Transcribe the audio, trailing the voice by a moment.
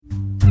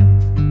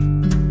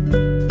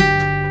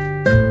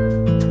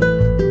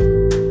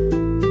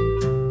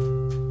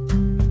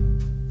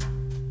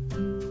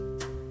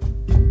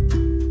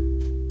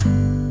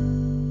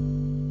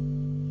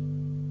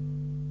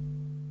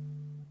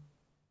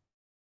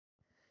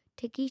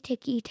Ticky,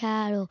 ticky,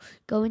 tattle,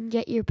 go and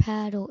get your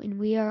paddle, and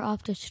we are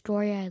off to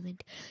Story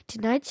Island.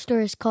 Tonight's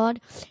story is called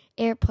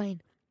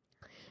Airplane.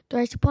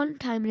 Thrice upon a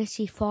time in a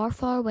sea far,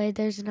 far away,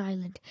 there's an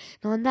island.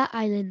 And on that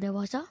island there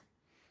was a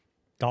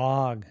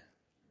dog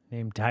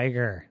named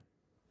Tiger.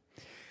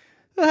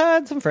 I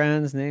had some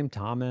friends named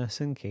Thomas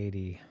and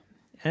Katie.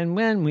 And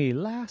when we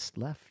last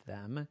left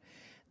them,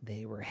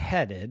 they were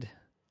headed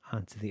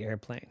onto the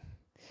airplane.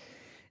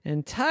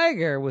 And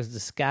Tiger was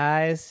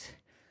disguised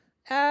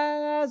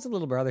as a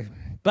little brother.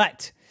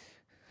 But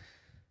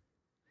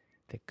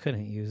they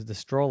couldn't use the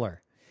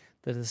stroller.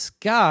 The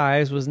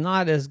disguise was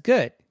not as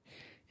good.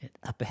 And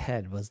up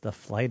ahead was the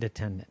flight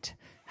attendant.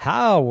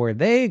 How were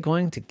they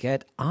going to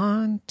get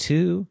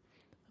onto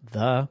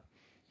the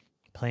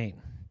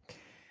plane?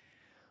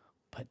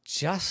 But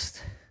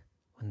just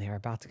when they were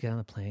about to get on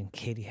the plane,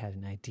 Katie had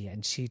an idea,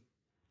 and she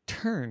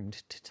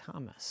turned to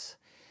Thomas.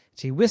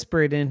 She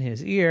whispered in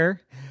his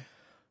ear,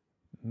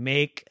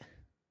 "Make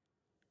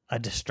a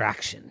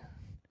distraction."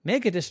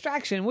 Make a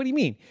distraction? What do you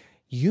mean?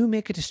 You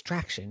make a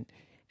distraction,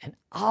 and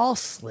I'll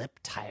slip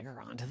Tiger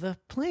onto the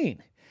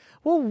plane.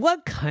 Well,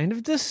 what kind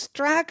of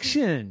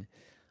distraction?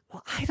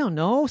 Well, I don't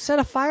know. Set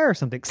a fire or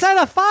something.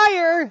 Set a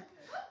fire?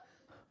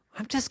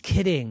 I'm just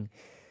kidding.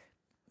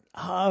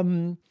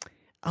 Ask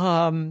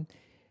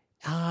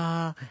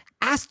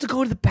to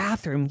go to the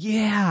bathroom.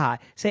 Yeah.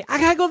 Say, I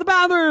gotta go to the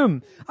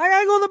bathroom. I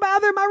gotta go to the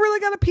bathroom. I really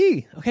gotta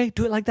pee. Okay,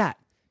 do it like that.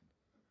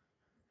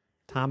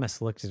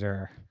 Thomas looked at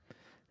her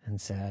and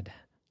said,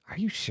 "Are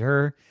you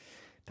sure?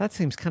 That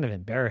seems kind of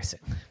embarrassing.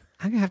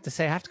 I'm gonna have to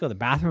say I have to go to the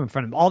bathroom in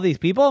front of all these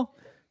people.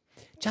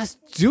 Just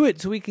do it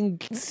so we can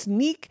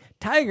sneak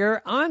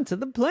Tiger onto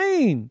the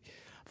plane."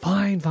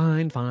 Fine.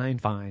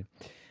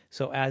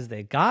 So as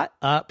they got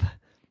up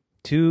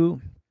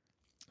to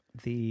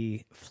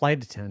the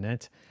flight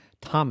attendant,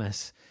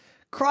 Thomas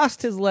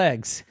crossed his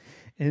legs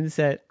and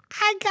said,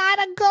 I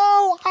gotta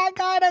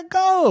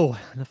go.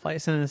 And the flight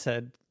attendant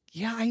said,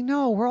 "Yeah, I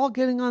know. We're all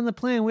getting on the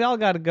plane. We all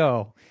gotta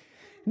go."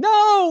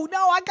 No,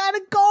 I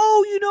gotta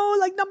go.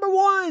 Like number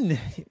one.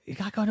 You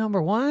gotta go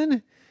number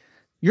one?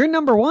 You're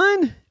number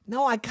one?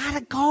 No, I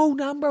gotta go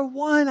number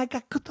one. I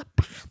gotta go to the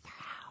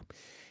bathroom.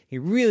 He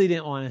really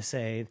didn't want to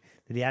say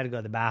that he had to go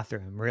to the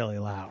bathroom really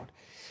loud.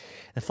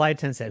 The flight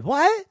attendant said,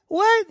 What?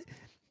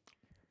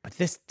 But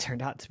this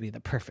turned out to be the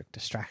perfect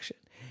distraction.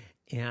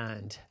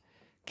 And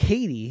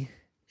Katie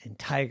and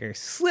Tiger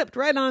slipped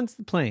right onto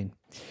the plane.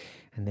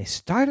 And they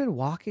started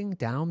walking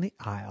down the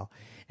aisle.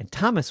 And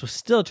Thomas was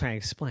still trying to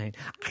explain,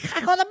 I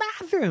gotta go to the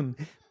bathroom.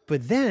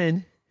 But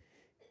then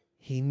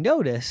he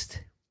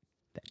noticed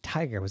that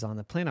Tiger was on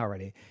the plane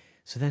already.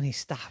 So then he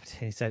stopped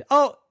and he said,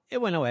 "Oh,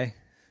 it went away."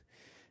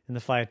 And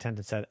the flight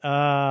attendant said,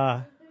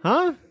 huh?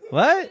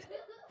 What?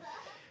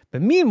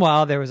 But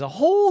meanwhile, there was a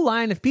whole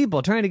line of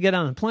people trying to get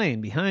on the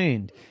plane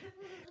behind.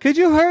 "Could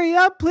you hurry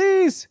up,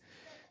 please?"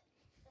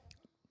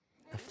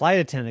 The flight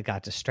attendant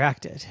got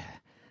distracted,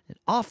 and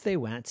off they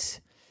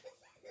went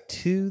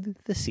to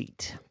the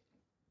seat.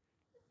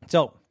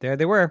 So there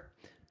they were,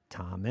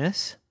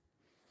 Thomas,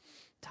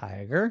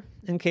 Tiger,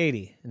 and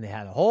Katie, and they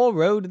had a whole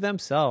row to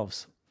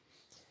themselves.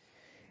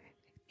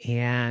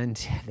 And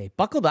they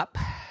buckled up.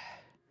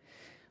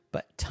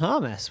 But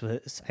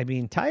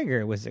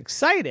Tiger was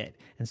excited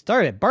and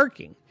started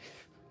barking.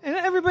 And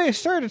everybody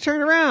started to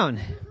turn around.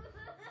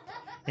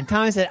 And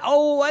Thomas said,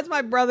 "Oh, that's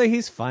my brother.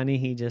 He's funny.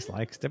 He just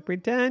likes to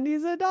pretend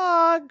he's a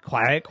dog.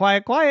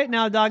 Quiet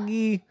now,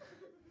 doggy.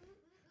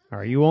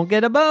 Or you won't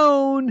get a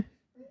bone."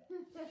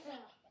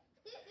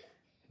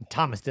 And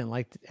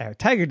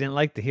Tiger didn't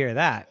like to hear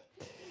that.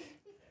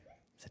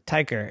 So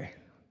Tiger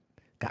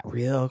got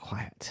real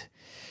quiet.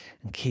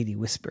 And Katie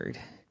whispered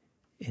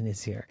in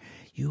his ear,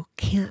 "You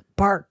can't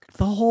bark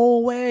the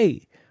whole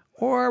way,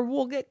 or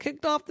we'll get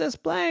kicked off this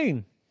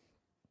plane."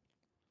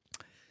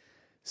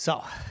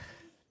 So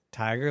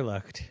Tiger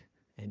looked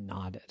and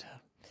nodded.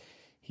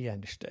 He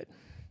understood.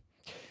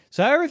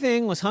 So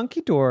everything was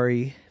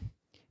hunky-dory,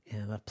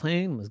 and the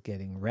plane was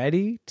getting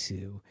ready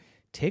to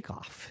take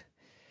off.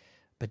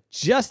 But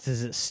just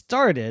as it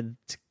started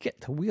to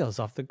get the wheels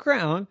off the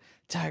ground,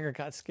 Tiger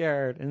got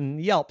scared and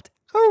yelped,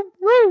 "Oh,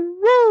 woo,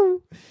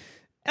 woo."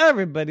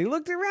 Everybody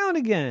looked around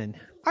again.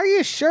 "Are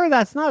you sure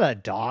that's not a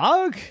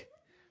dog?"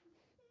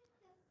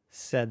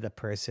 said the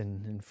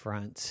person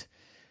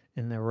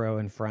in the row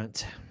in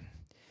front.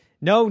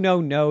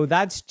 No,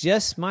 that's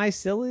just my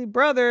silly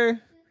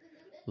brother.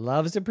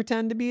 Loves to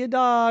pretend to be a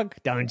dog,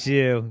 don't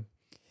you?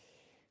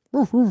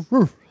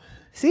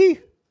 See?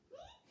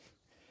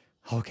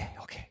 Okay.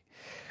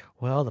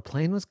 Well, the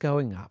plane was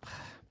going up,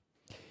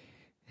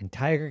 and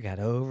Tiger got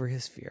over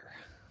his fear.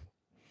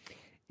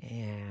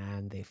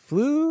 And they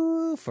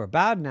flew for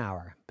about an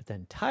hour. But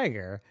then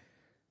Tiger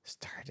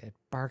started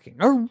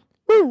barking. And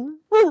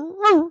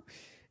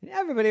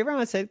everybody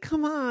around said,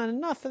 "Come on,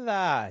 enough of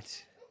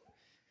that."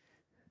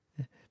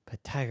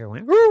 But Tiger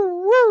went,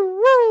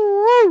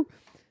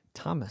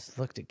 Thomas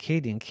looked at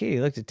Katie, and Katie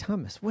looked at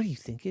Thomas. "What do you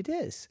think it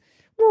is?"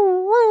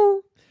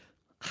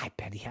 I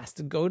bet he has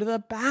to go to the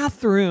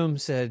bathroom,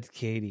 said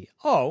Katie.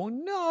 Oh,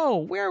 no.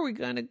 Where are we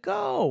going to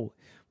go?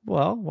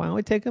 Well, why don't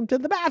we take him to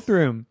the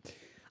bathroom?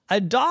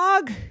 A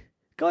dog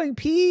going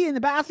pee in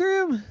the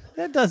bathroom?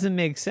 That doesn't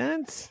make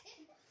sense.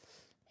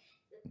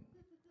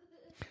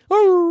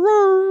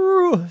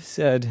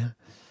 Said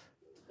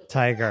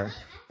Tiger.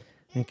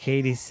 And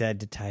Katie said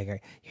to Tiger,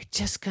 you're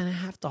just going to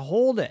have to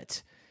hold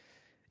it.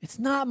 It's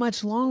not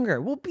much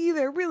longer. We'll be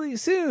there really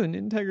soon.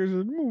 And Tiger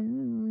said,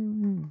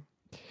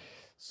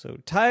 So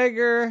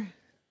Tiger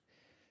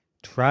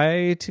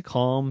tried to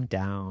calm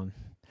down,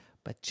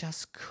 but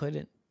just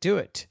couldn't do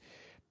it.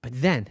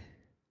 But then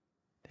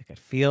they could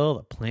feel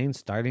the plane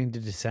starting to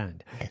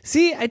descend.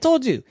 See, I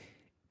told you,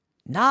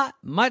 not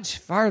much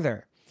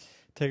farther.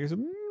 Tiger said,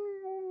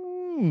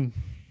 And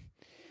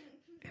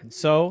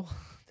so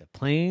the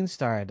plane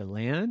started to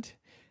land.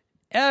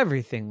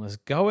 Everything was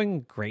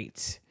going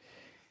great.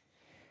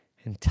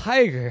 And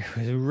Tiger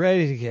was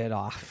ready to get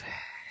off.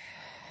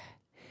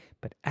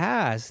 But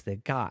as they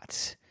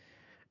got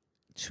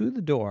to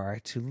the door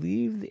to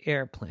leave the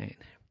airplane,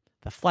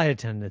 the flight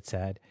attendant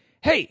said,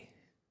 Hey,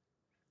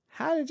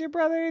 how did your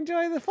brother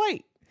enjoy the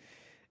flight?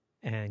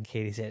 And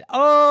Katie said,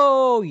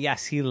 Oh,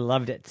 yes, he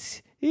loved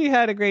it. He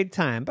had a great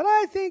time, but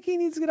I think he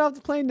needs to get off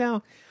the plane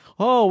now.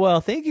 Oh,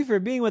 well, thank you for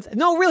being with...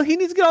 No, really, he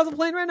needs to get off the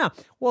plane right now.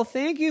 Well,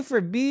 thank you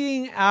for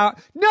being out...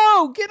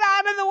 No, get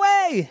out of the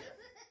way!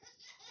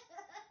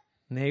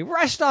 And they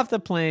rushed off the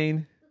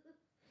plane,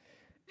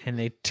 and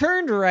they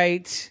turned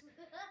right,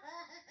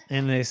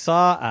 and they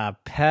saw a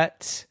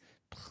pet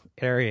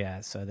area.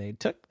 So they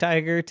took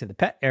Tiger to the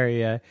pet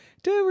area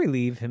to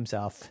relieve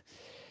himself.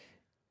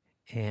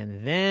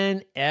 And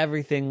then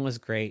everything was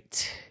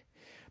great.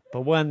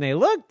 But when they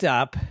looked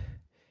up,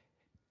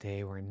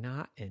 they were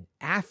not in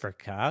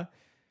Africa.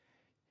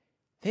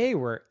 They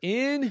were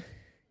in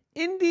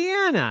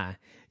Indiana.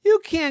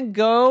 You can't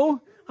go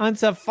on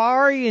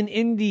safari in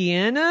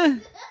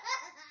Indiana.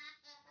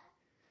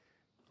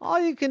 All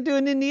you can do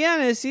in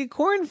Indiana is see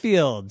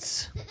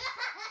cornfields.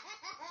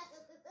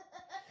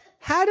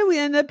 How do we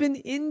end up in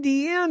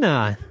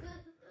Indiana?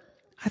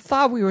 I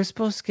thought we were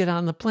supposed to get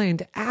on the plane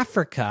to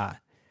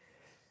Africa.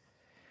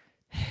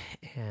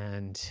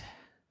 And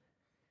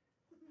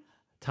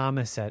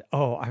Thomas said,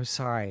 Oh, I'm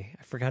sorry.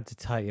 I forgot to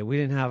tell you. We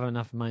didn't have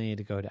enough money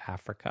to go to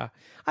Africa.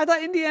 I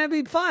thought Indiana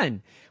would be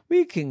fun.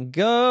 We can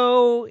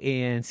go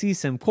and see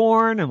some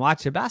corn and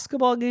watch a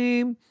basketball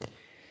game.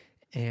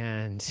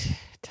 And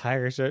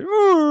Tiger said,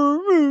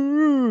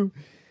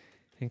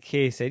 And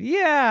Katie said,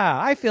 Yeah,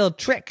 I feel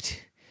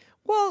tricked.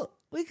 Well,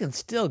 we can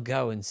still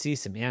go and see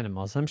some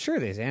animals. I'm sure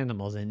there's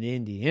animals in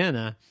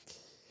Indiana.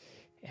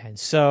 And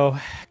so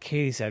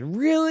Katie said,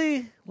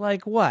 Really?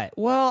 Like what?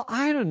 Well,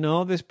 I don't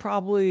know. There's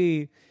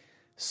probably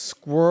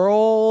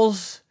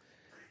squirrels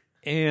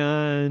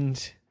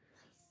and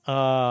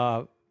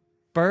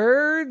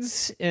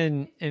birds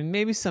and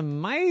maybe some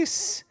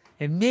mice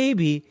and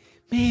maybe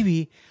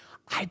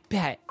I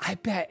bet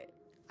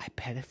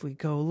if we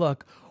go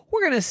look,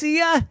 we're going to see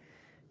ya.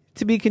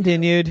 To be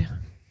continued.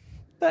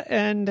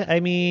 And I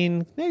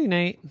mean, night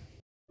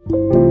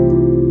night.